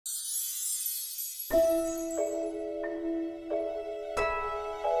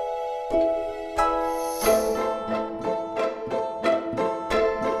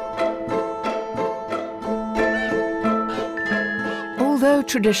Although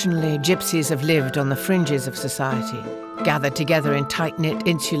traditionally gypsies have lived on the fringes of society, gathered together in tight-knit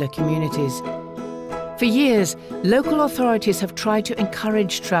insular communities, for years, local authorities have tried to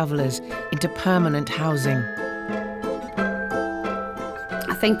encourage travellers into permanent housing.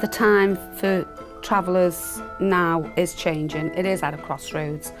 I think the time for travellers now is changing. It is at a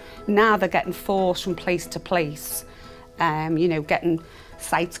crossroads. Now they're getting forced from place to place, you know, getting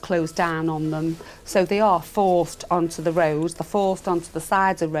sites closed down on them. So they are forced onto the roads, they're forced onto the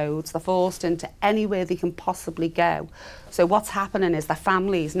sides of roads, they're forced into anywhere they can possibly go. So what's happening is their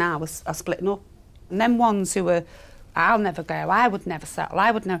families now are splitting up. And them ones who are, I'll never go, I would never settle, I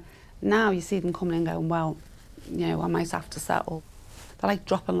would never... Now you see them coming and going, well, you know, I might have to settle. They're like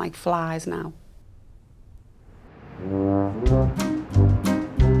dropping like flies now.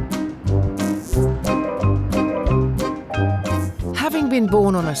 Having been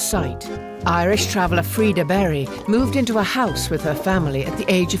born on a site, Irish traveller Freda moved into a house with her family at the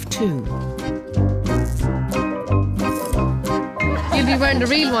age of 2. You'll be wearing the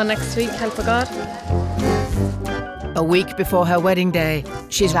real one next week, help of God. A week before her wedding day,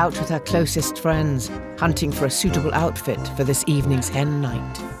 she's out with her closest friends, hunting for a suitable outfit for this evening's hen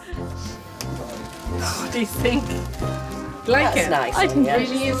night. What do you think? Like it? Nice. I think it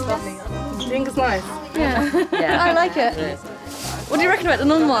really is lovely. Do you think it's nice? Yeah. Yeah. I like it. What do you reckon about the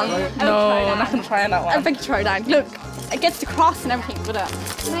nun one? No, I'm not going to try that one. I think you try that. Look, it gets the cross and everything with it.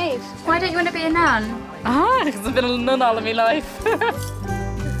 Mate, why don't you want to be a nun? Because I've been a nun all of my life.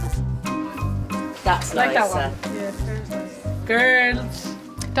 That's like nice. That one. Yeah, girls.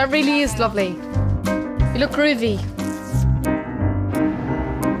 That really is lovely. You look groovy.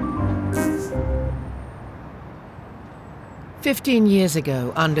 "15 years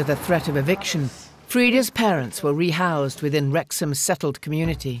ago, under the threat of eviction, Freda's parents were rehoused within Wrexham's settled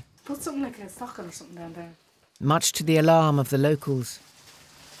community. Put something like a socket or something down there. Much to the alarm of the locals.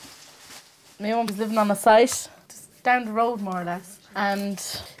 My mum was living on a site, just down the road more or less, and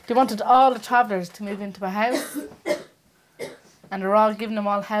they wanted all the travellers to move into a house, and they were all giving them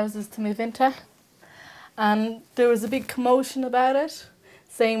all houses to move into. And there was a big commotion about it,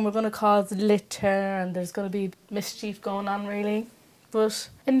 saying we're going to cause litter and there's going to be mischief going on, really. But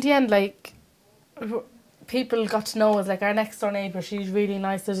in the end, like, people got to know us, like our next door neighbour, she's really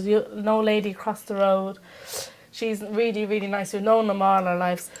nice. There's an old lady across the road. She's really, really nice. We've known them all our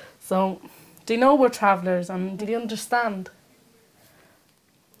lives. So they know we're travellers and they understand.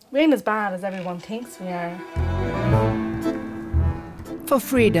 We ain't as bad as everyone thinks we are. For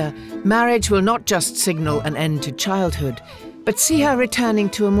Freda, marriage will not just signal an end to childhood, but see her returning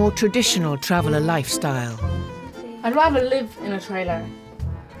to a more traditional traveller lifestyle. I'd rather live in a trailer.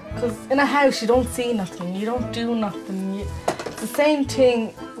 Because in a house you don't see nothing, you don't do nothing. It's the same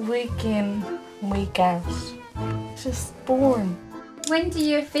thing week in, week out. It's just boring. When do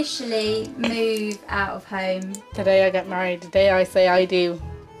you officially move out of home? The day I get married, the day I say I do.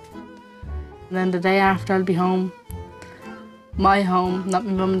 And then the day after I'll be home. My home, not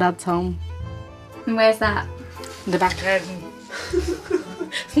my mum and dad's home. And where's that? In the back garden.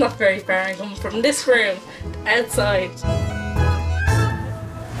 It's not very far. I'm coming from this room to outside.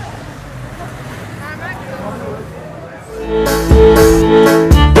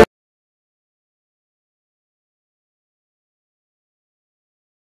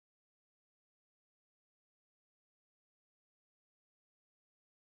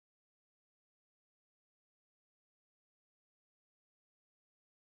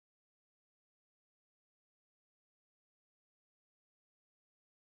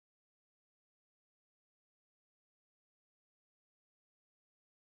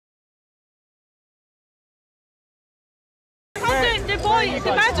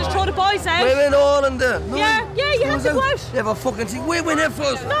 The man just throw the boys out. We're in all in there. No, yeah, you have to go out. You have a fucking thing. We win it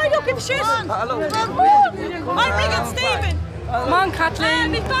first. No, I don't give a shit. Hello. I'm ringing Stephen. Come on,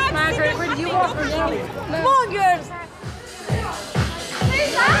 Kathleen. Margaret, where did you walk from? Come on, girls.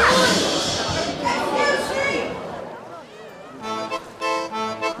 Who's that?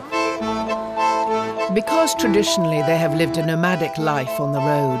 Because traditionally they have lived a nomadic life on the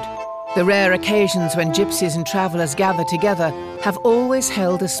road, the rare occasions when gypsies and travellers gather together have always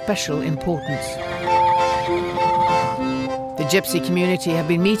held a special importance. The gypsy community have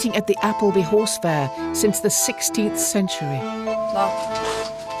been meeting at the Appleby Horse Fair since the 16th century.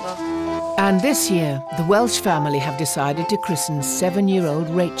 And this year, the Welsh family have decided to christen 7-year-old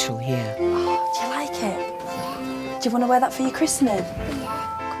Rachel here. Oh, do you like it? Do you want to wear that for your christening?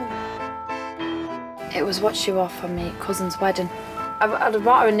 It was what she wore for my cousin's wedding. I'd have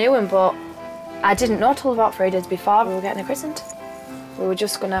bought her a new one, but I didn't know till about 3 days before we were getting her christened. We were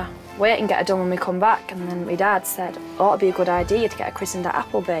just gonna wait and get her done when we come back, and then my dad said, oh, it'd be a good idea to get her christened at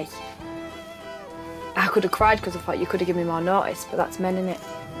Appleby. I could have cried because I thought you could have given me more notice, but that's men, innit?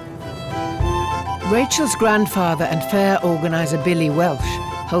 Rachel's grandfather and fair organiser Billy Welsh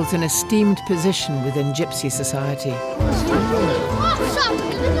holds an esteemed position within Gypsy society.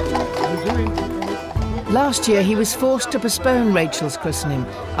 Last year, he was forced to postpone Rachel's christening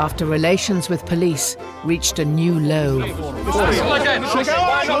after relations with police reached a new low.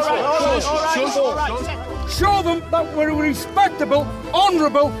 Show them that we're respectable,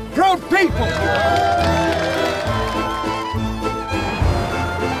 honourable, proud people.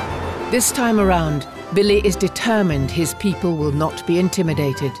 This time around, Billy is determined his people will not be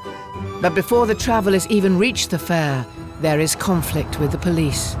intimidated. But before the travellers even reach the fair, there is conflict with the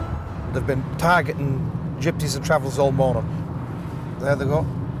police. They've been targeting gypsies and travellers all morning. There they go.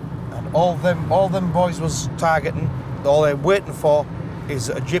 And all them boys was targeting, all they're waiting for is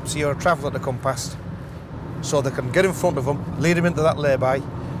a gypsy or a traveller to come past, so they can get in front of them, lead them into that lay-by,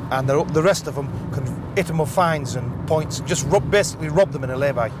 and the rest of them can hit them with fines and points, just basically rob them in a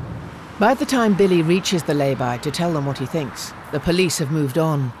lay-by. By the time Billy reaches the lay-by to tell them what he thinks, the police have moved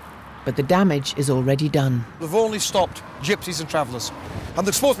on, but the damage is already done. They've only stopped gypsies and travellers, and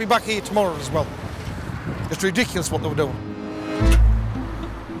they're supposed to be back here tomorrow as well. It's ridiculous what they were doing.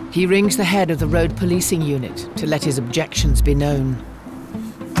 He rings the head of the road policing unit to let his objections be known.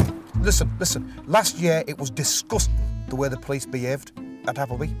 Listen, last year it was disgusting the way the police behaved at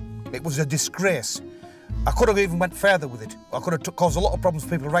Appleby. It was a disgrace. I could have even went further with it. I could have caused a lot of problems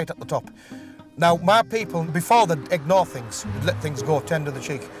for people right at the top. Now, my people, before they'd ignore things, they'd let things go, tend to the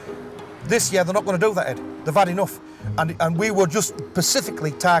cheek. This year, they're not going to do that, Ed. They've had enough. And we were just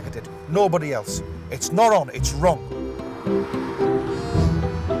specifically targeted, nobody else. It's not on, it's wrong.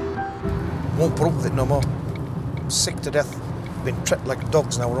 Won't put up with it no more. I'm sick to death. Been treated like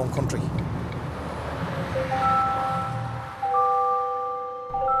dogs in our own country.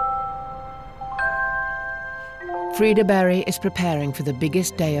 Freda Berry is preparing for the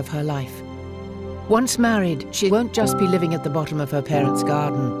biggest day of her life. Once married, she won't just be living at the bottom of her parents'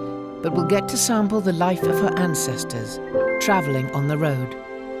 garden, but will get to sample the life of her ancestors, travelling on the road.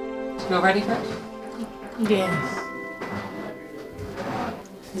 You ready for it? Yes.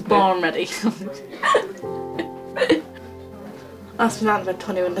 He's born ready. That's been out about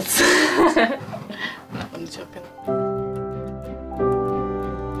 20 minutes. I'm joking.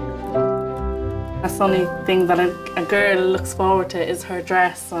 That's the only thing that a girl looks forward to is her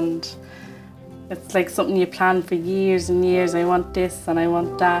dress, and it's like something you plan for years and years. I want this and I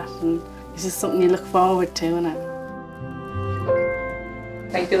want that, and it's just something you look forward to, isn't it?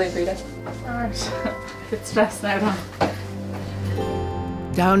 How you feeling, Freda? Alright. It's stressed now, though.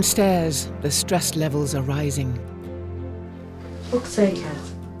 Downstairs, the stress levels are rising. Fuck's sake, Kat.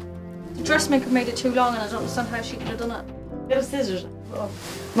 The dressmaker made it too long and I don't understand how she could have done it. Get a scissors. Oh.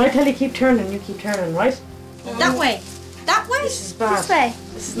 I tell you keep turning, you keep turning, right? That way. That way? This is bad. This way.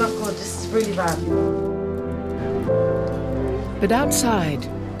 This is not good, this is really bad. But outside,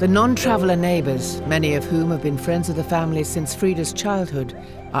 the non-traveller neighbours, many of whom have been friends of the family since Freda's childhood,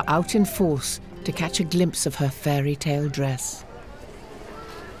 are out in force to catch a glimpse of her fairy tale dress.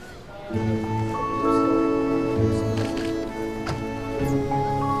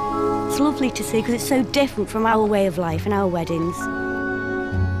 It's lovely to see because it's so different from our way of life and our weddings.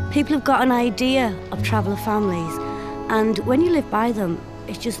 People have got an idea of traveller families, and when you live by them,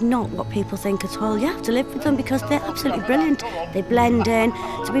 it's just not what people think at all. You have to live with them because they're absolutely brilliant. They blend in.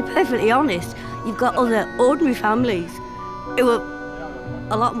 To be perfectly honest, you've got other ordinary families who are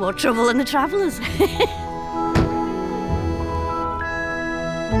a lot more trouble than the travellers.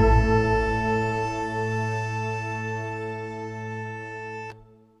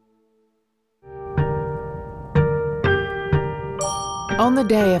 On the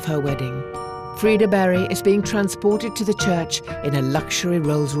day of her wedding, Freda Berry is being transported to the church in a luxury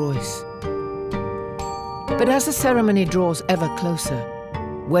Rolls-Royce. But as the ceremony draws ever closer,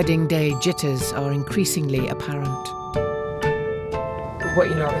 wedding day jitters are increasingly apparent. What are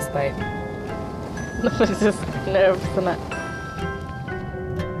you nervous about? It's just nerves, isn't it?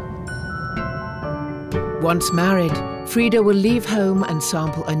 Once married, Freda will leave home and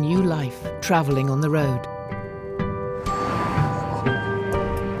sample a new life, travelling on the road.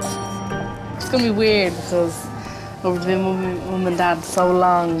 It's going to be weird because I've been with my mum and dad so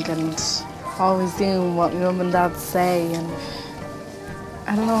long and always doing what my mum and dad say, and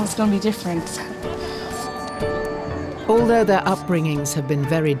I don't know, it's going to be different. Although their upbringings have been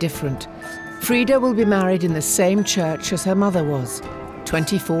very different, Freda will be married in the same church as her mother was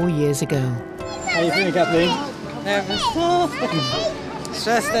 24 years ago. How you feeling, Kathleen? Nervous.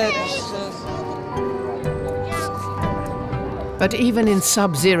 Stressed out. But even in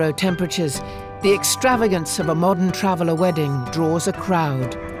sub-zero temperatures, the extravagance of a modern traveller wedding draws a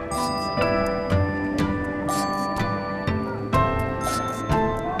crowd.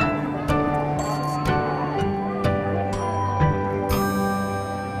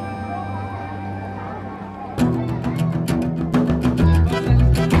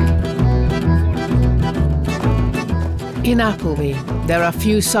 In Appleby, there are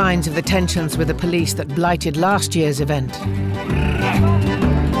few signs of the tensions with the police that blighted last year's event.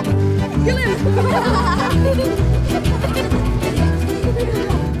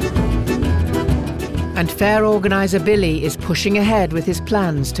 And fair organiser Billy is pushing ahead with his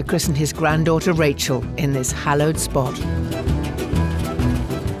plans to christen his granddaughter Rachel in this hallowed spot.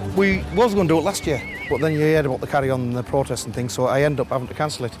 We was going to do it last year, but then you heard about the carry-on and the protests and things, so I ended up having to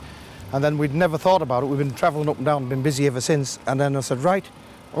cancel it. And then we'd never thought about it. We've been travelling up and down, been busy ever since. And then I said, right,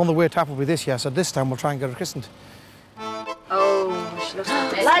 on the way to Appleby this year, I said, this time we'll try and get her christened. Oh, she looks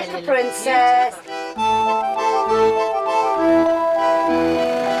like a princess.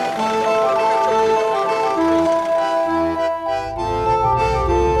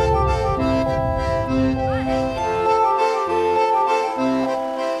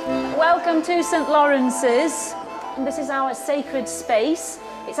 Welcome to St Lawrence's. This is our sacred space.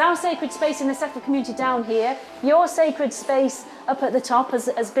 It's our sacred space in the settler community down here, your sacred space up at the top,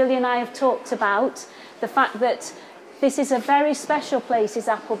 as Billy and I have talked about. The fact that this is a very special place is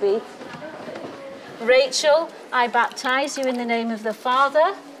Appleby. Rachel, I baptise you in the name of the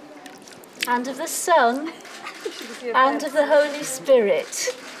Father, and of the Son, and of the Holy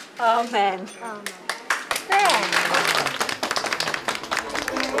Spirit. Amen. Amen. There.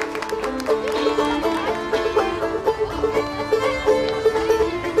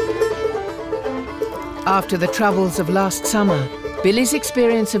 After the troubles of last summer, Billy's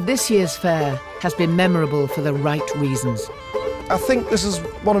experience of this year's fair has been memorable for the right reasons. I think this is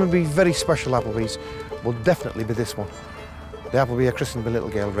one of the very special Appleby's. Will definitely be this one. The Appleby are christened the little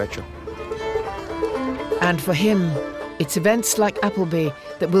girl, Rachel. And for him, it's events like Appleby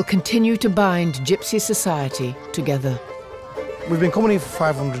that will continue to bind Gypsy society together. We've been coming here for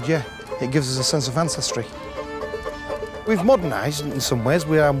 500 years. It gives us a sense of ancestry. We've modernised in some ways.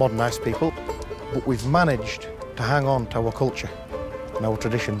 We are modernised people. But we've managed to hang on to our culture and our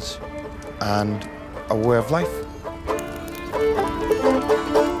traditions and our way of life.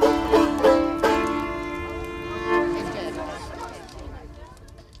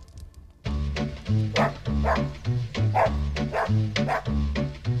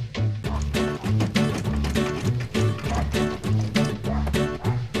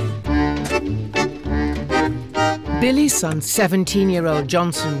 Billy's son, 17-year-old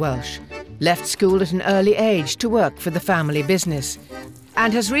Johnson Welsh, left school at an early age to work for the family business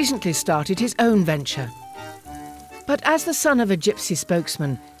and has recently started his own venture. But as the son of a Gypsy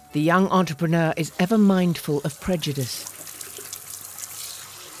spokesman, the young entrepreneur is ever mindful of prejudice.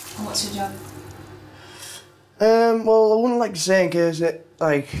 What's your job? Well, I wouldn't like to say in case it,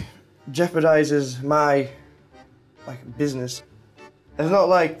 jeopardises my, business. It's not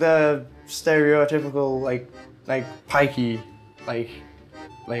like the stereotypical, pikey,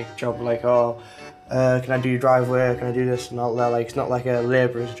 job, can I do your driveway, can I do this and all that, it's not like a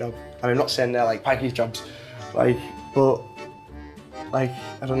labourer's job. I mean, I'm not saying they're like pikey's jobs, but, I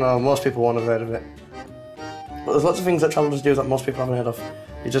don't know, most people won't have heard of it. But there's lots of things that travellers do that most people haven't heard of.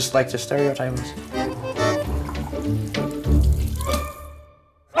 You just like to stereotype us.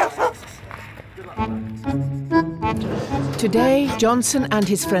 Today, Johnson and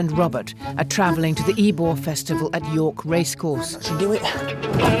his friend Robert are travelling to the Ebor Festival at York Racecourse. That should do it.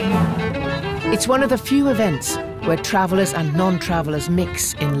 It's one of the few events where travellers and non-travellers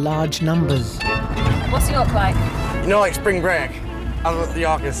mix in large numbers. What's York like? You know, like spring break. That's what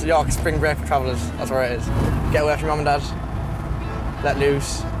York is. York is spring break for travellers. That's where it is. Get away from your mum and dad. Let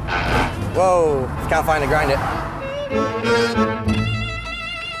loose. Whoa, if you can't find it, grind it.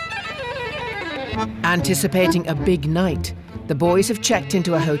 Anticipating a big night, the boys have checked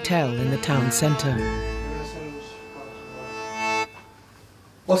into a hotel in the town centre.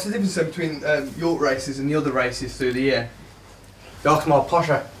 What's the difference between York races and the other races through the year? York's more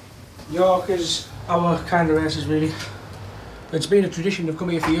posher. York is our kind of races, really. It's been a tradition. They've come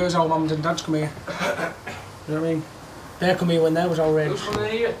here for years. Our mums and dads come here. You know what I mean? They come here when there was our age.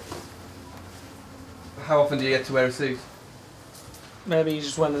 How often do you get to wear a suit? Maybe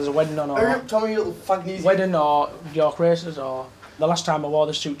just when there's a wedding on, or Tommy, little fag wedding or York races, or the last time I wore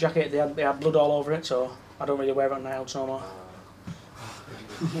the suit jacket, they had blood all over it, so I don't really wear it on the house no more.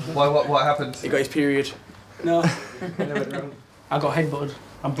 Why? What happened? He got his period. No. I got headbutted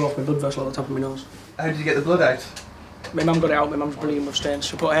and broke my blood vessel at the top of my nose. How did you get the blood out? My mum got it out. My mum's brilliant with stains.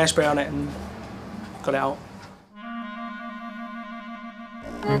 She put hairspray on it and got it out.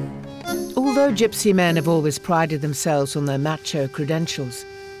 Although Gypsy men have always prided themselves on their macho credentials,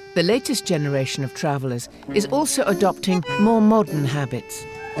 the latest generation of travellers is also adopting more modern habits.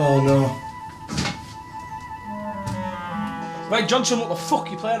 Oh no. Right, Johnson, what the fuck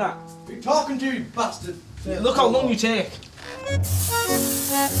are you playing at? Who you talking to, you bastard? Yeah, look how long you take.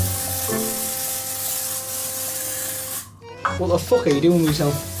 What the fuck are you doing with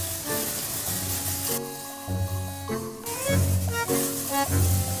yourself?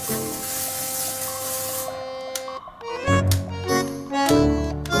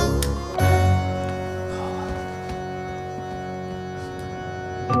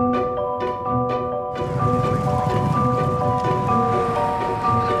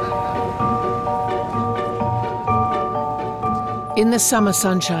 In the summer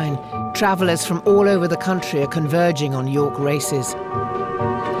sunshine, travellers from all over the country are converging on York races.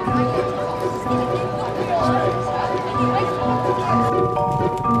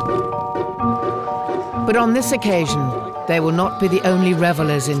 But on this occasion, they will not be the only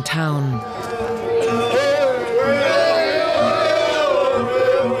revellers in town.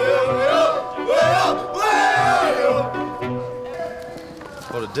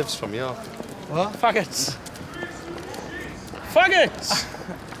 Oh, the divs from York. What? Faggots. Faggots!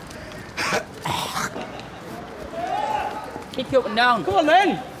 Kick you up and down. Come on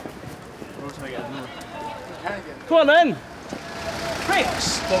then! Come on then!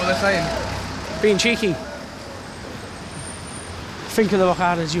 Pricks! What were they saying? Being cheeky. Think of the rock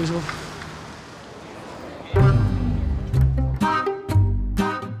hard as usual.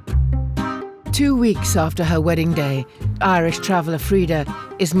 Two weeks after her wedding day, Irish traveller Freda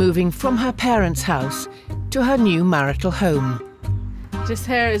is moving from her parents' house to her new marital home. Just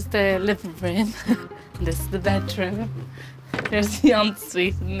here is the living room. This is the bedroom. There's the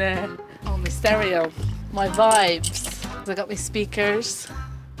ensuite in there. Oh, my stereo. My vibes. I got my speakers.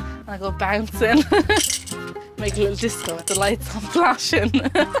 And I go bouncing. Make a little disco with the lights on flashing.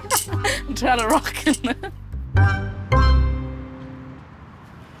 I'm trying to rock in there.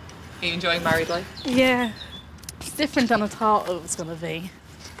 Are you enjoying married life? Yeah. It's different than I thought it was going to be.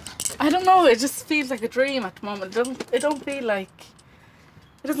 I don't know, it just feels like a dream at the moment. It doesn't feel like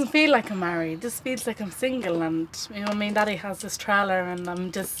I'm married. It just feels like I'm single, and you know, me and Daddy has this trailer and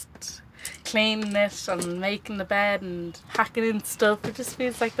I'm just cleaning it and making the bed and hacking in stuff. It just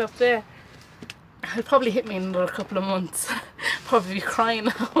feels like up there. It'll probably hit me in another couple of months. Probably be crying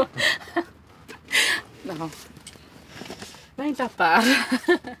now. No. It ain't that bad.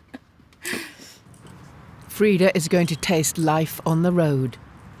 Freda is going to taste life on the road.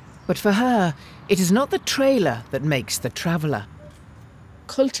 But for her, it is not the trailer that makes the traveller.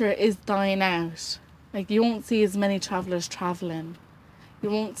 Culture is dying out. Like, you won't see as many travellers travelling.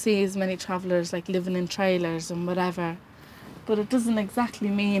 You won't see as many travellers like living in trailers and whatever. But it doesn't exactly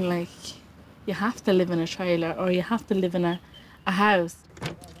mean like you have to live in a trailer or you have to live in a house.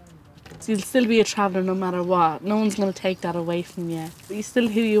 So you'll still be a traveller no matter what. No one's going to take that away from you. But you're still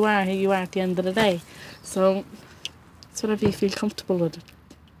who you are at the end of the day. So it's whatever you feel comfortable with it.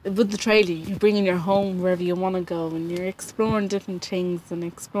 With the trailer, you're bringing your home wherever you want to go, and you're exploring different things and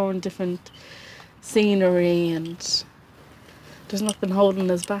exploring different scenery, and there's nothing holding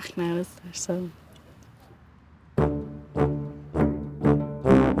us back now, is there? So.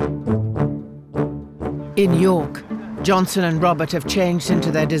 In York, Johnson and Robert have changed into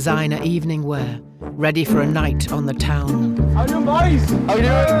their designer evening wear, ready for a night on the town. How you doing, boys? How you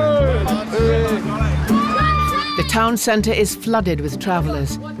doing? The town centre is flooded with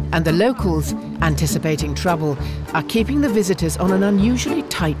travellers, and the locals, anticipating trouble, are keeping the visitors on an unusually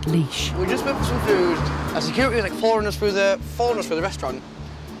tight leash. We just went for some food, and security was like following us through the restaurant.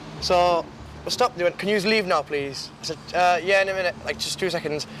 So we stopped. They went, "Can you leave now, please?" I said, "Yeah, in a minute, like just 2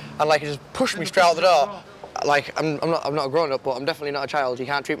 seconds," and like he just pushed me straight out the door. Like I'm not a grown up, but I'm definitely not a child. You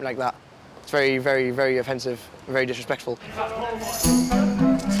can't treat me like that. It's very, very, very offensive, very disrespectful.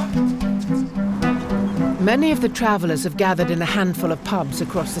 Many of the travellers have gathered in a handful of pubs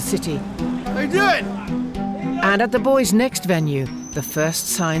across the city. How you doing? And at the boys' next venue, the first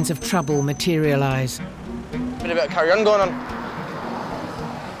signs of trouble materialise. Been a bit of carry-on going on.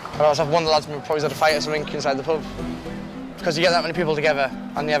 I was one of the lads probably had a fight or something inside the pub. Because you get that many people together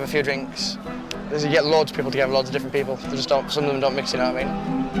and they have a few drinks, You get loads of people together, loads of different people. They just don't, some of them don't mix, you know what I mean?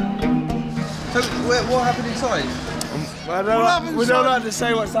 So, what happened inside? We don't like to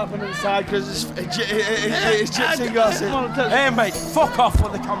say what's happened inside because it's gypsy gossip. Hey mate, fuck off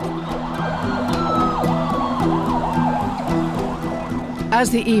with the camera.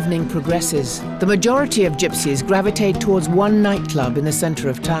 As the evening progresses, the majority of gypsies gravitate towards one nightclub in the centre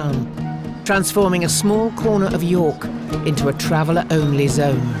of town, transforming a small corner of York into a traveller-only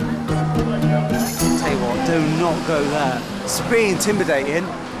zone. Tell you what, do not go there. It's pretty intimidating.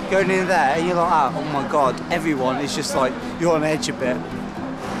 Going in there and you're like, oh my God, everyone is just like, you're on edge a bit.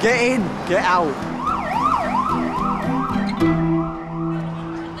 Get in, get out.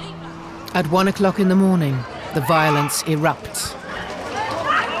 At 1 o'clock in the morning, the violence erupts.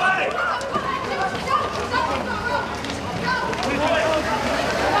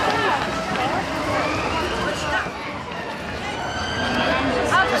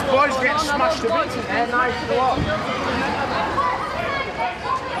 This boy's getting smashed a bit in there, nice to watch.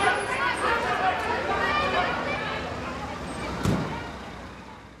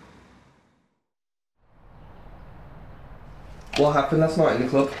 What happened last night in the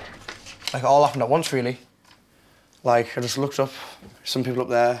club? Like, it all happened at once, really. Like, I just looked up, some people up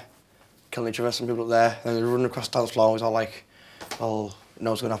there killing each other, some people up there, and they were running across the dance floor. I was all like, well, you know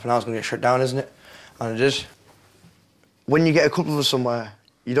what's going to happen now, it's going to get shut down, isn't it? And it did. When you get a couple of us somewhere,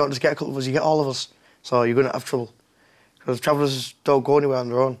 you don't just get a couple of us, you get all of us. So you're going to have trouble. Because travellers don't go anywhere on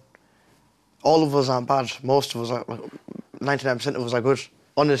their own. All of us aren't bad. Most of us are, like, 99% of us are good,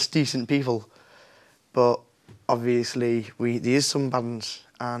 honest, decent people. But obviously, there is some bad ones,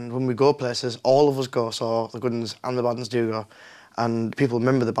 and when we go places, all of us go, so the good ones and the bad ones do go. And people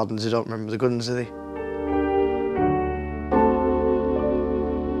remember the bad ones, they don't remember the good ones, do they?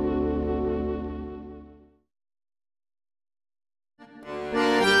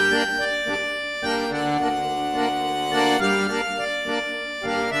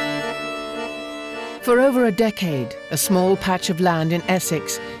 For over a decade, a small patch of land in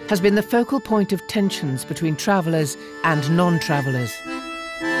Essex has been the focal point of tensions between travellers and non-travellers.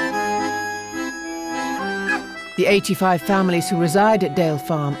 The 85 families who reside at Dale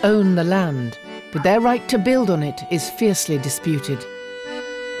Farm own the land, but their right to build on it is fiercely disputed.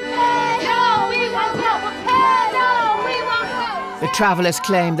 The travellers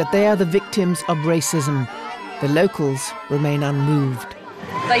claim that they are the victims of racism. The locals remain unmoved.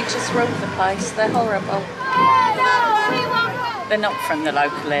 They just rule the place, they're horrible. They're not from the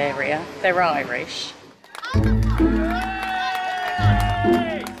local area, they're Irish.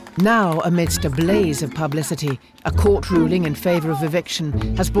 Now, amidst a blaze of publicity, a court ruling in favour of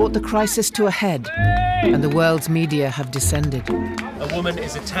eviction has brought the crisis to a head, and the world's media have descended. A woman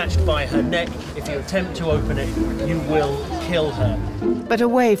is attached by her neck. If you attempt to open it, you will kill her. But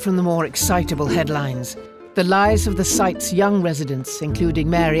away from the more excitable headlines, the lives of the site's young residents, including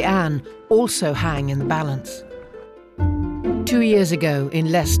Mary Ann, also hang in the balance. 2 years ago,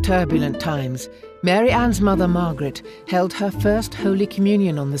 in less turbulent times, Mary Ann's mother, Margaret, held her first Holy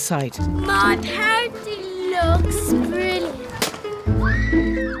Communion on the site. My party looks brilliant.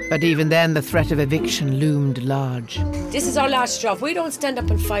 But even then, the threat of eviction loomed large. This is our last straw. If we don't stand up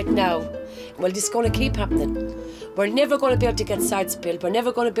and fight now, well, this is going to keep happening. We're never going to be able to get sites built. We're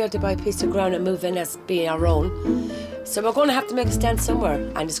never going to be able to buy a piece of ground and move in as being our own. So we're going to have to make a stand somewhere,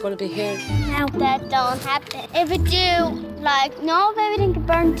 and it's going to be here. Now that don't happen. If it do, like, no, if everything get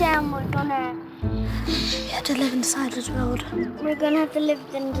burnt down, we're gonna... You have to live on the side of the road. We're gonna have to live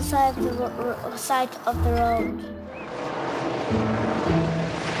on the side of the road.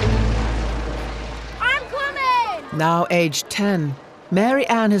 I'm coming! Now aged 10, Mary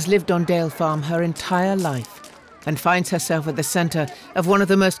Ann has lived on Dale Farm her entire life and finds herself at the centre of one of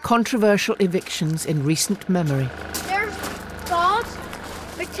the most controversial evictions in recent memory. There's God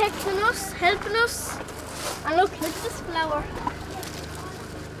protecting us, helping us. And look at this flower.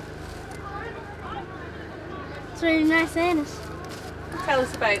 It's really nice, ain't it? Tell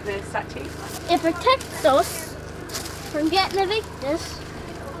us about this, Sachi. It protects us from getting evicted.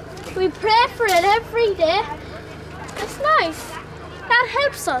 We pray for it every day. It's nice. That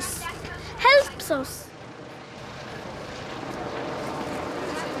helps us. Helps us.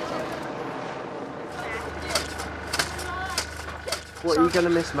 What are you going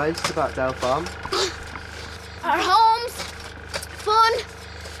to miss most about Dale Farm? Our homes, fun,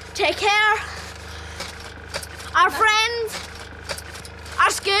 take care, our friends, our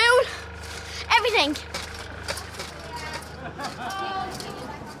school, everything.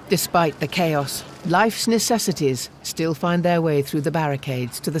 Despite the chaos, life's necessities still find their way through the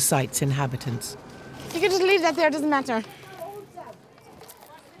barricades to the site's inhabitants. You can just leave that there, it doesn't matter.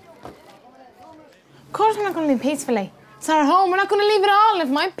 Of course we're not going to live peacefully. It's our home. We're not going to leave it all. Live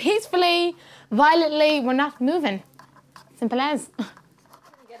mine peacefully, violently. We're not moving. Simple as.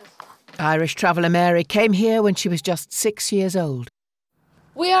 Irish traveller Mary came here when she was just 6 years old.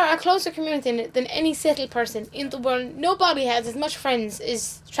 We are a closer community than any settled person in the world. Nobody has as much friends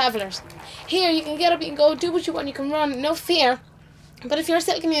as travellers. Here you can get up, you can go, do what you want, you can run, no fear. But if you're a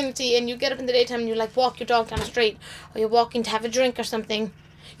settled community and you get up in the daytime and you like walk your dog down the street, or you're walking to have a drink or something,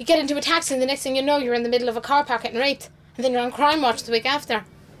 you get into a taxi and the next thing you know you're in the middle of a car park getting raped. And then you're on crime watch the week after.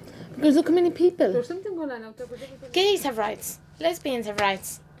 Because look how many people. There's something going on out there. Gays have rights. Lesbians have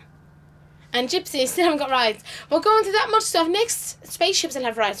rights. And gypsies still haven't got rights. We're going through that much stuff. Next, spaceships will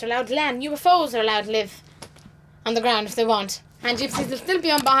have rights. They're allowed to land. UFOs are allowed to live on the ground if they want. And gypsies will still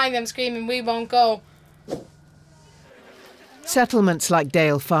be on behind them screaming, we won't go. Settlements like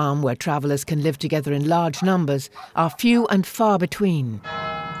Dale Farm, where travellers can live together in large numbers, are few and far between.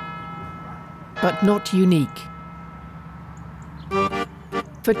 But not unique.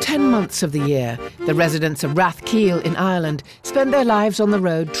 For 10 months of the year, the residents of Rathkeel in Ireland spend their lives on the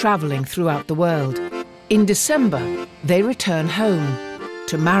road travelling throughout the world. In December, they return home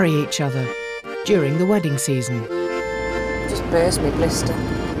to marry each other during the wedding season. Just burst me blister.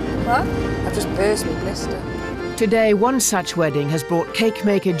 What? I've just burst me blister. Today, one such wedding has brought cake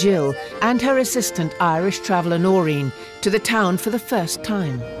maker Jill and her assistant Irish traveller Noreen to the town for the first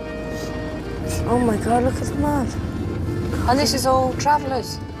time. Oh my God, look at the mud. And this is all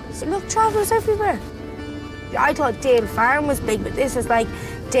travellers. Look, travellers everywhere. I thought Dale Farm was big, but this is like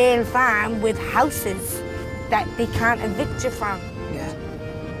Dale Farm with houses that they can't evict you from. Yeah.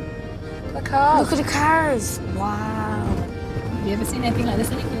 The cars. Look at the cars. Wow. Have you ever seen anything like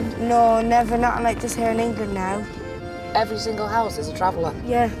this in England? No, never. Not like this here in England now. Every single house is a traveller.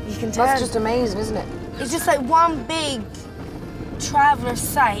 Yeah, you can tell. That's just amazing, isn't it? It's just like one big traveller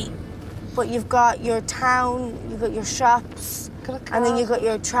site, but you've got your town, you've got your shops, and then you've got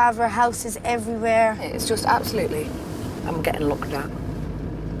your traveller houses everywhere. It's just absolutely, I'm getting looked at.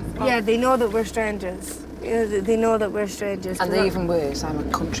 Yeah, they know that we're strangers. Yeah, they know that we're strangers. And they're even worse, I'm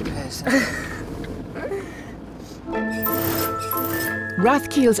a country person.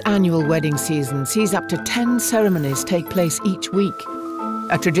 Rathkeel's annual wedding season sees up to 10 ceremonies take place each week,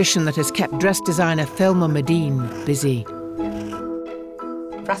 a tradition that has kept dress designer Thelma Medine busy.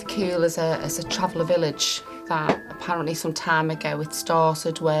 Rathkeel is a traveller village that apparently some time ago it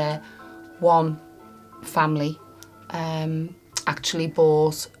started where one family actually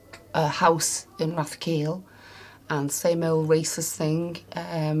bought a house in Rathkeel, and same old racist thing,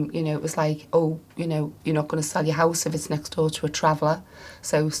 you know, it was like, oh, you know, you're not going to sell your house if it's next door to a traveller.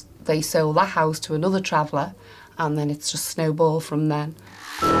 So they sold that house to another traveller, and then it's just snowballed from then.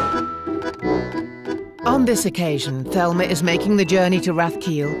 On this occasion, Thelma is making the journey to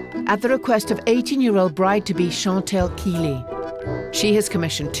Rathkeel at the request of 18-year-old bride-to-be Chantal Keeley. She has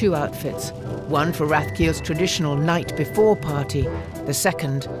commissioned 2 outfits, one for Rathkeel's traditional night before party, the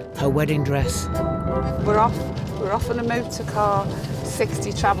second, her wedding dress. We're off in a motor car.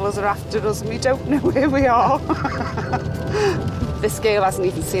 60 travellers are after us and we don't know where we are. This girl hasn't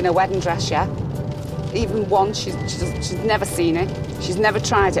even seen her wedding dress yet. Even one, she's never seen it. She's never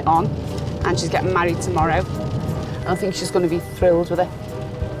tried it on. And she's getting married tomorrow. I think she's going to be thrilled with it.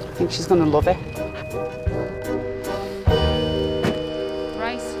 I think she's going to love it.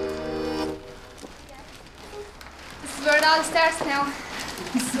 Right. This is where it all starts now.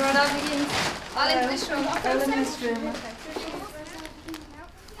 This is where it all begins. All in this room. All in this room.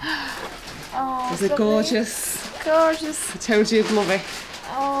 Oh, Is it gorgeous? Gorgeous. I told you you'd love it.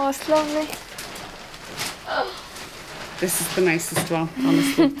 Oh, it's lovely. This is the nicest one,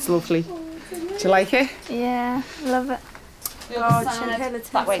 honestly. It's lovely. Do you like it? Yeah, love it.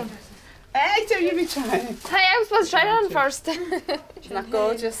 That way. Hey, don't you be trying. Hey, I was supposed to try it on first. Isn't that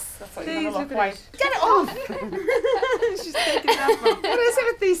gorgeous? That's what Please you look look at like. it. Get it off! She's taking it off. What is it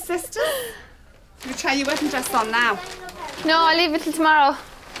with these sisters? You try your wedding dress on now. No, I'll leave it till tomorrow.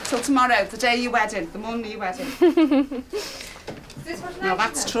 Till tomorrow, the day of your wedding, the morning of your wedding. Now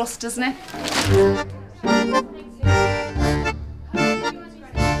that's trust, isn't it?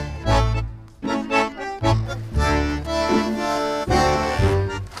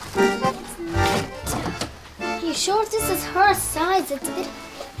 You sure this is her size? It's a bit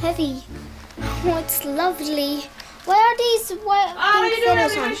heavy. Oh, it's lovely. Why are these pink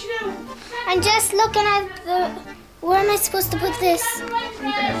feathers on? I'm just looking at the... Where am I supposed to put this?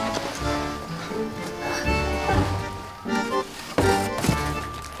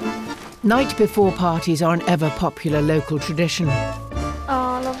 Night before parties are an ever-popular local tradition.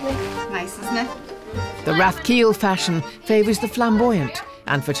 Oh, lovely. Nice, isn't it? The Rathkeel fashion favours the flamboyant,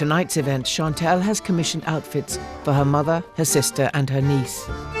 And for tonight's event, Chantal has commissioned outfits for her mother, her sister and her niece.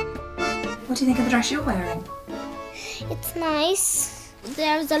 What do you think of the dress you're wearing? It's nice.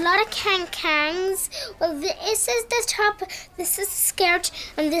 There's a lot of can-cans. Well, this is the top, this is a skirt,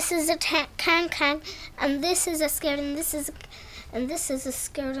 and this is a can-can, and this is a skirt, and this is a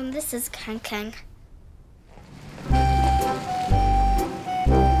skirt, and this is a can-can.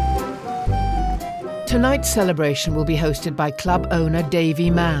 Tonight's celebration will be hosted by club owner Davy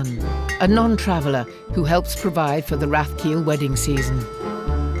Mann, a non-traveller who helps provide for the Rathkeale wedding season.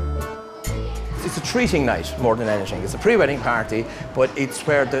 It's a treating night more than anything. It's a pre-wedding party, but it's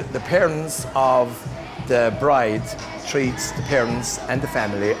where the parents of the bride treats the parents and the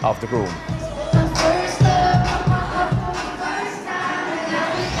family of the groom.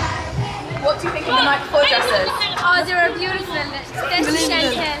 What do you think of the night before dresses? Oh, they were beautiful, especially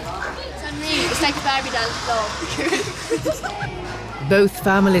Chantal. It's like a Barbie doll. Both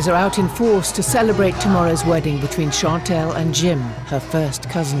families are out in force to celebrate tomorrow's wedding between Chantal and Jim, her first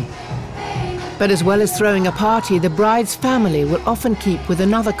cousin. But as well as throwing a party, the bride's family will often keep with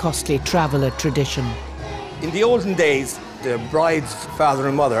another costly traveller tradition. In the olden days, the bride's father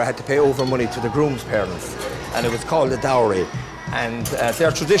and mother had to pay over money to the groom's parents, and it was called a dowry. And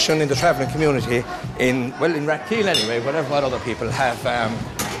their tradition in the travelling community, in Rathkeale anyway, what other people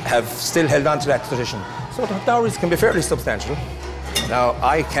have still held on to that tradition. So the dowries can be fairly substantial. Now,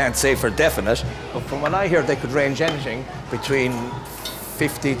 I can't say for definite, but from what I hear, they could range anything between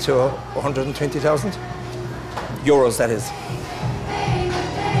 50 to 120,000 euros, that is.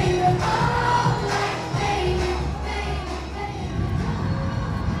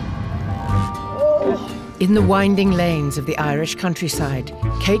 In the winding lanes of the Irish countryside,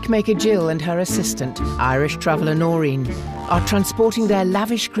 cake maker Jill and her assistant, Irish traveller Noreen, are transporting their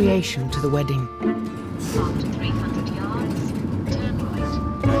lavish creation to the wedding.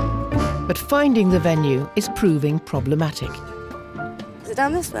 But finding the venue is proving problematic. Is it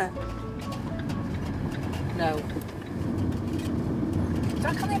down this way? No.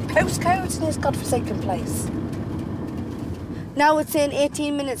 There can't have postcodes in this godforsaken place. Now it's in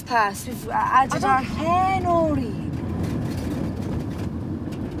 18 minutes past. We've added I don't care, Nori.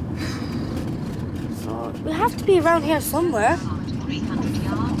 So we have to be around here somewhere.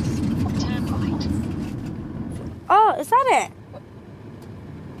 Oh, is that it?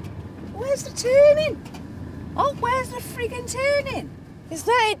 Where's the turning? Oh, where's the friggin' turning? It's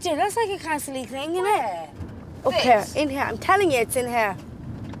not it, Jill. That's like a castle-y thing, isn't it? Up here, in here. I'm telling you, it's in here.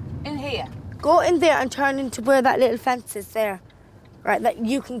 In here? Go in there and turn into where that little fence is there. Right, that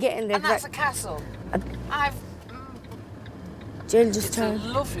you can get in there. And that's a castle? Jill, just turn. It's a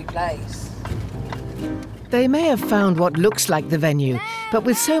lovely place. They may have found what looks like the venue, but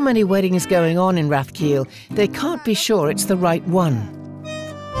with so many weddings going on in Rathkeale, they can't be sure it's the right one.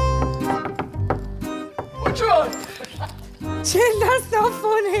 What's wrong? Jill, that's not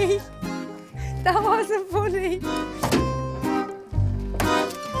funny. That wasn't funny.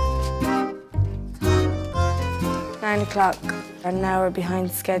 9 o'clock, an hour behind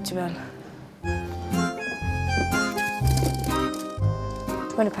schedule.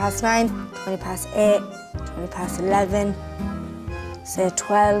 20 past 9, 20 past 8, 20 past 11, say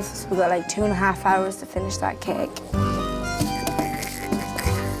 12, so we've got like 2.5 hours to finish that cake.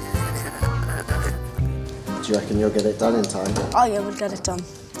 Do you reckon you'll get it done in time? Oh yeah, we'll get it done.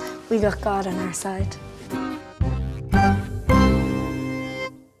 We got God on our side.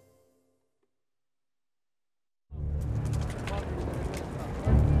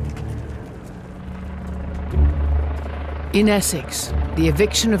 In Essex, the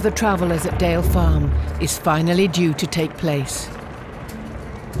eviction of the travellers at Dale Farm is finally due to take place.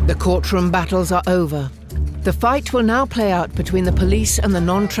 The courtroom battles are over. The fight will now play out between the police and the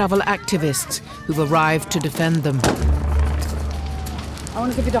non-traveller activists who've arrived to defend them. I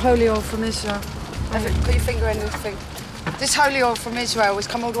want to give you the holy oil from Israel. Put your finger in the thing. This holy oil from Israel has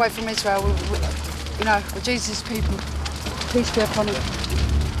come all the way from Israel. You know, we're Jesus' people. Peace be upon you.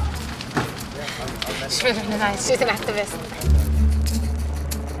 She's really nice. She's an activist.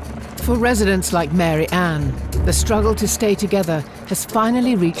 For residents like Mary Ann, the struggle to stay together has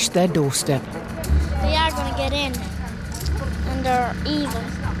finally reached their doorstep. They are going to get in, and they're evil.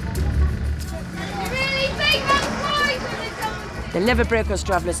 They'll never break us,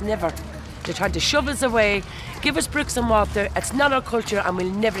 travellers, never. They tried to shove us away, give us bricks and mortar. It's not our culture and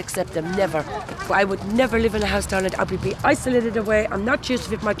we'll never accept them, never. I would never live in a house down it. I would be isolated away. I'm not used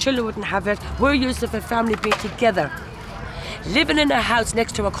to it. My children wouldn't have it. We're used to a family being together. Living in a house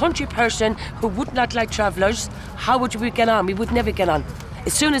next to a country person who would not like travellers, how would we get on? We would never get on.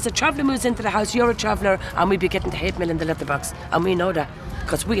 As soon as a traveller moves into the house, you're a traveller, and we'd be getting the hate mail in the letterbox. And we know that.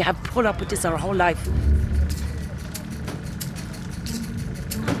 because we have put up with this our whole life.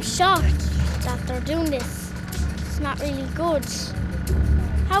 I'm shocked that they're doing this. It's not really good.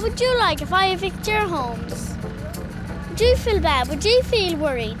 How would you like if I evict your homes? Would you feel bad? Would you feel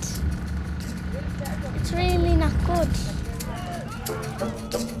worried? It's really not good.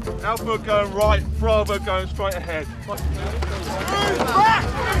 Alpha going right, Bravo going straight ahead.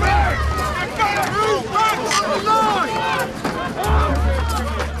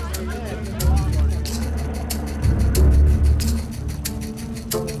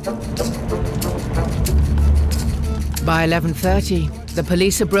 By 11:30, the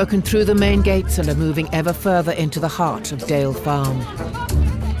police have broken through the main gates and are moving ever further into the heart of Dale Farm.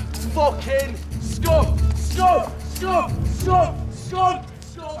 Fucking stop! Stop! Stop! Stop! Stop!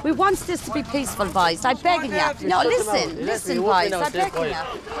 We want this to be peaceful, boys. I'm begging you. No, listen, boys. I'm begging you.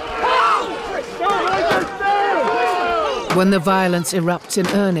 When the violence erupts in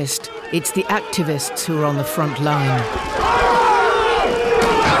earnest, it's the activists who are on the front line.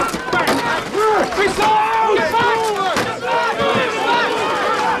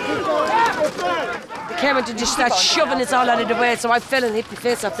 They came in to just start shoving us all out of the way, so I fell and hit my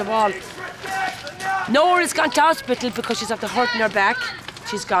face off the wall. Nora's gone to hospital because she's after hurting her back.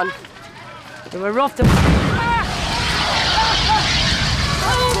 She's gone. They were rough.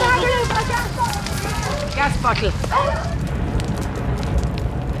 Gas bottle.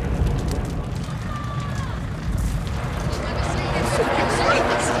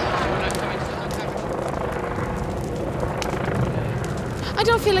 I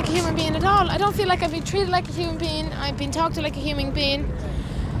don't feel like a human being at all. I don't feel like I've been treated like a human being. I've been talked to like a human being.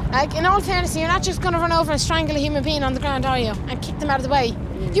 Like, in all fairness, you're not just going to run over and strangle a human being on the ground, are you? And kick them out of the way.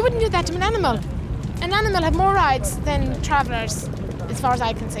 You wouldn't do that to an animal. An animal have more rights than travellers, as far as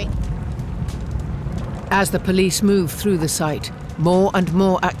I can see. As the police move through the site, more and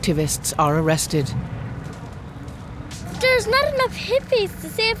more activists are arrested. There's not enough hippies to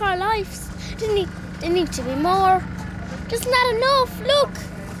save our lives. There need to be more. There's not enough, look.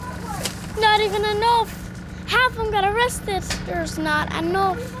 Not even enough. Half of them got arrested. There's not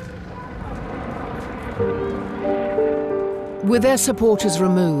enough. With their supporters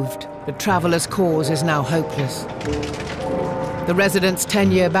removed, the travellers' cause is now hopeless. The residents'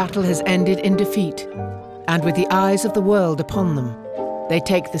 10-year battle has ended in defeat, and with the eyes of the world upon them, they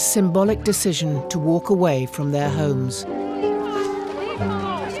take the symbolic decision to walk away from their homes.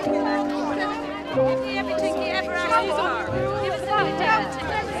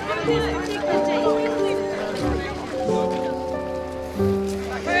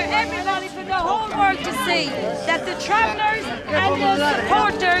 To see that the travellers and the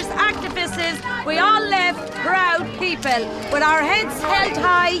supporters, activists, we all live proud people with our heads held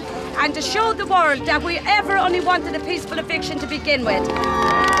high, and to show the world that we ever only wanted a peaceful eviction to begin with.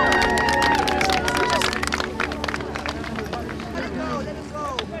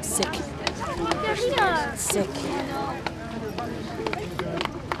 Sick. Sick.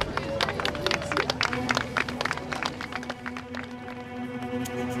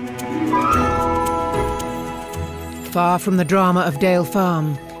 Far from the drama of Dale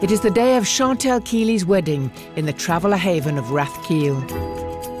Farm, it is the day of Chantal Keely's wedding in the traveller haven of Rathkeel.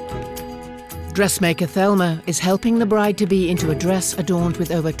 Dressmaker Thelma is helping the bride-to-be into a dress adorned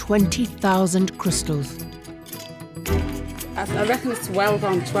with over 20,000 crystals. I reckon it's well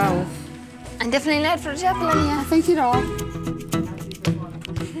gone 12. I'm definitely late for the chapel, I think you know.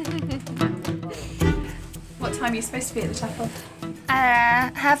 What time are you supposed to be at the chapel?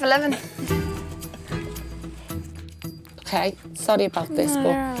 11:30. Okay, sorry about this,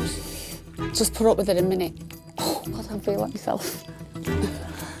 but just put up with it a minute. Oh, God, I feel like myself.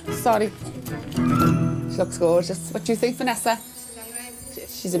 Sorry. She looks gorgeous. What do you think, Vanessa?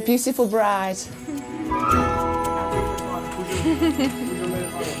 She's a beautiful bride.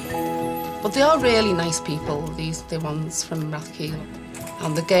 But they are really nice people, the ones from Rathkeel.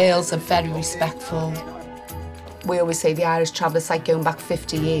 And the girls are very respectful. We always say the Irish travel is like going back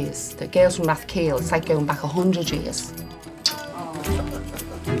 50 years. The girls from Rathkeel, it's like going back 100 years.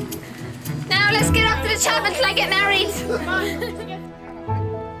 Now let's get up to the chapel till I get married.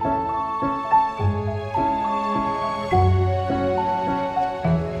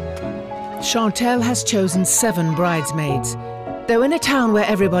 Chantal has chosen 7 bridesmaids. Though in a town where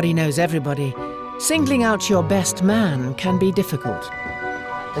everybody knows everybody, singling out your best man can be difficult.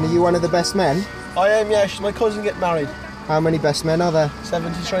 And are you one of the best men? I am, yeah. My cousin get married. How many best men are there?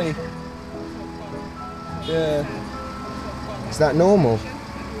 73. Yeah. Is that normal?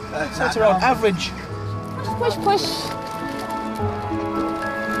 That's around average. Push, push.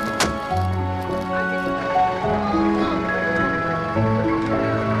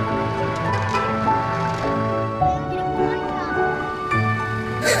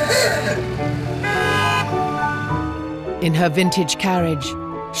 In her vintage carriage,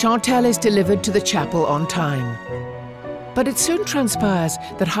 Chantelle is delivered to the chapel on time. But it soon transpires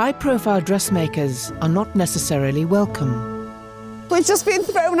that high-profile dressmakers are not necessarily welcome. We've just been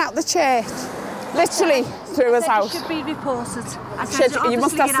thrown out the church. Literally threw us out. You should be reported. You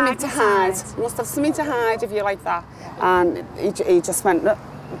must have something to hide. You must have something to hide if you're like that. And he just went, "Look,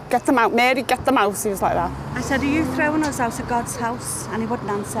 get them out, Mary, get them out." He was like that. I said, "Are you throwing us out of God's house?" And he wouldn't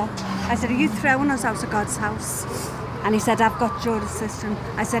answer. I said, "Are you throwing us out of God's house?" And he said, "I've got your decision."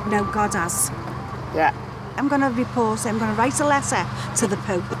 I said, "No, God has." Yeah. I'm going to report it. I'm going to write a letter to the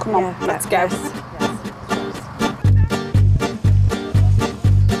Pope. Come on, let's go.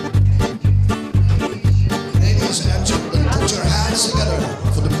 Ladies and gentlemen, put your hands together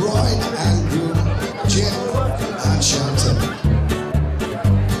for the bride and groom, Jim and Chantelle.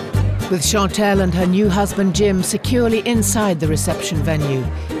 With Chantelle and her new husband Jim securely inside the reception venue,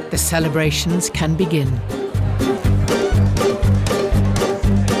 the celebrations can begin.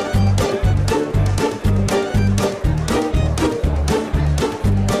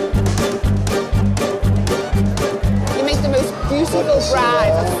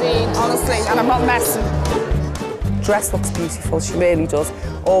 Bride I've seen, honestly, and I'm not messing. Dress looks beautiful, she really does.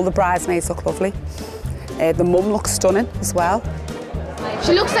 All the bridesmaids look lovely. The mum looks stunning as well.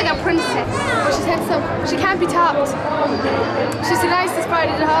 She looks like a princess, but she's handsome. She can't be topped. She's the nicest bride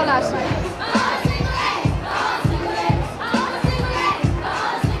in the whole lot.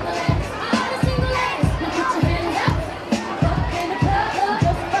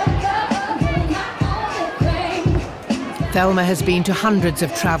 Thelma has been to hundreds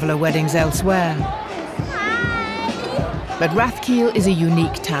of traveller weddings elsewhere. But Rathkeale is a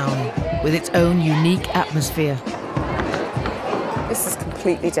unique town with its own unique atmosphere. This is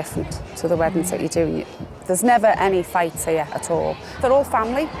completely different to the weddings that you do. There's never any fights here at all. They're all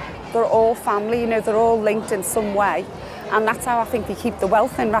family. They're all family, you know, they're all linked in some way. And that's how I think they keep the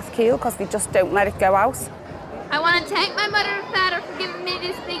wealth in Rathkeale, because they just don't let it go out. I want to thank my mother and father for giving me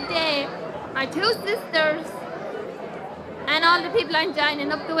this big day. My two sisters, and all the people I'm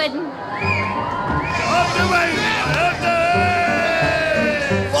joining up the wedding. Up the wedding! Up the wedding!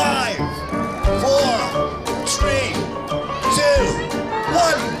 5, 4, 3, 2,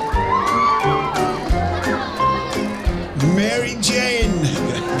 1. Mary Jane.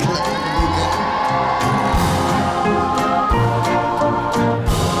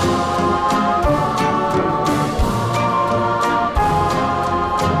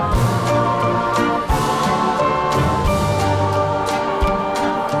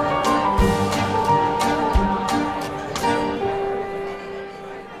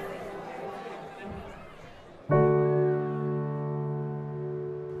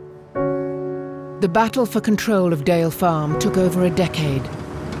 The battle for control of Dale Farm took over a decade.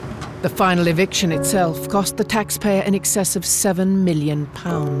 The final eviction itself cost the taxpayer in excess of £7 million.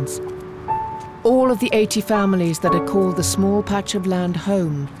 All of the 80 families that had called the small patch of land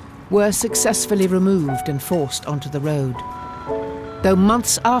home were successfully removed and forced onto the road. Though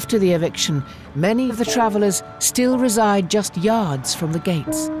months after the eviction, many of the travellers still reside just yards from the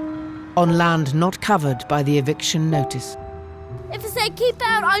gates, on land not covered by the eviction notice. If I say keep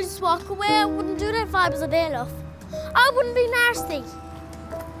out, I'll just walk away. I wouldn't do that if I was a bailiff. I wouldn't be nasty.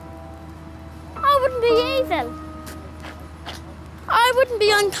 I wouldn't be evil. I wouldn't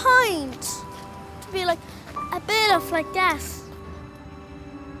be unkind to be like a bailiff like that.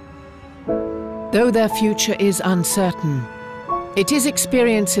 Though their future is uncertain, it is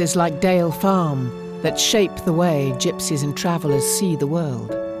experiences like Dale Farm that shape the way gypsies and travellers see the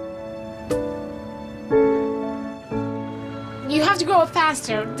world. You have to grow up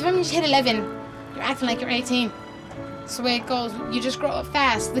faster. The moment you hit 11, you're acting like you're 18. That's the way it goes. You just grow up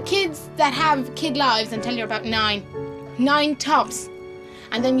fast. The kids that have kid lives until you're about 9. 9 tops.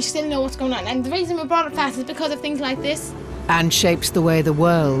 And then you still know what's going on. And the reason we're brought up fast is because of things like this. And shapes the way the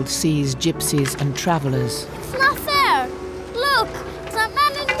world sees gypsies and travellers. It's not fair. Look, that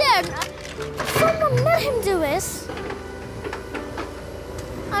man in there. Someone let him do it.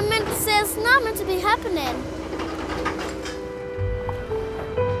 I meant to say it's not meant to be happening.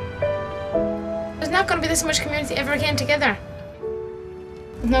 There's not going to be this much community ever again together.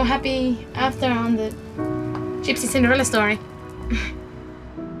 There's no happy after on the Gypsy Cinderella story.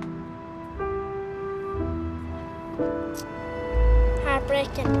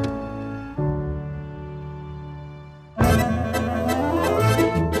 Heartbreaking.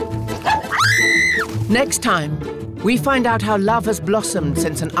 Next time, we find out how love has blossomed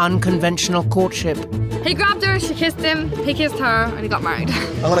since an unconventional courtship. He grabbed her, she kissed him, he kissed her, and he got married.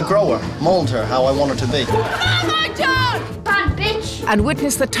 I'm gonna grow her, mould her how I want her to be. Oh my God! bitch. And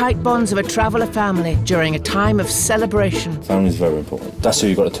witness the tight bonds of a traveller family during a time of celebration. Family's very important. That's who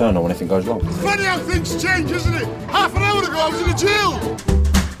you've got to turn on when anything goes wrong. Funny how things change, isn't it? Half an hour ago I was in a jail.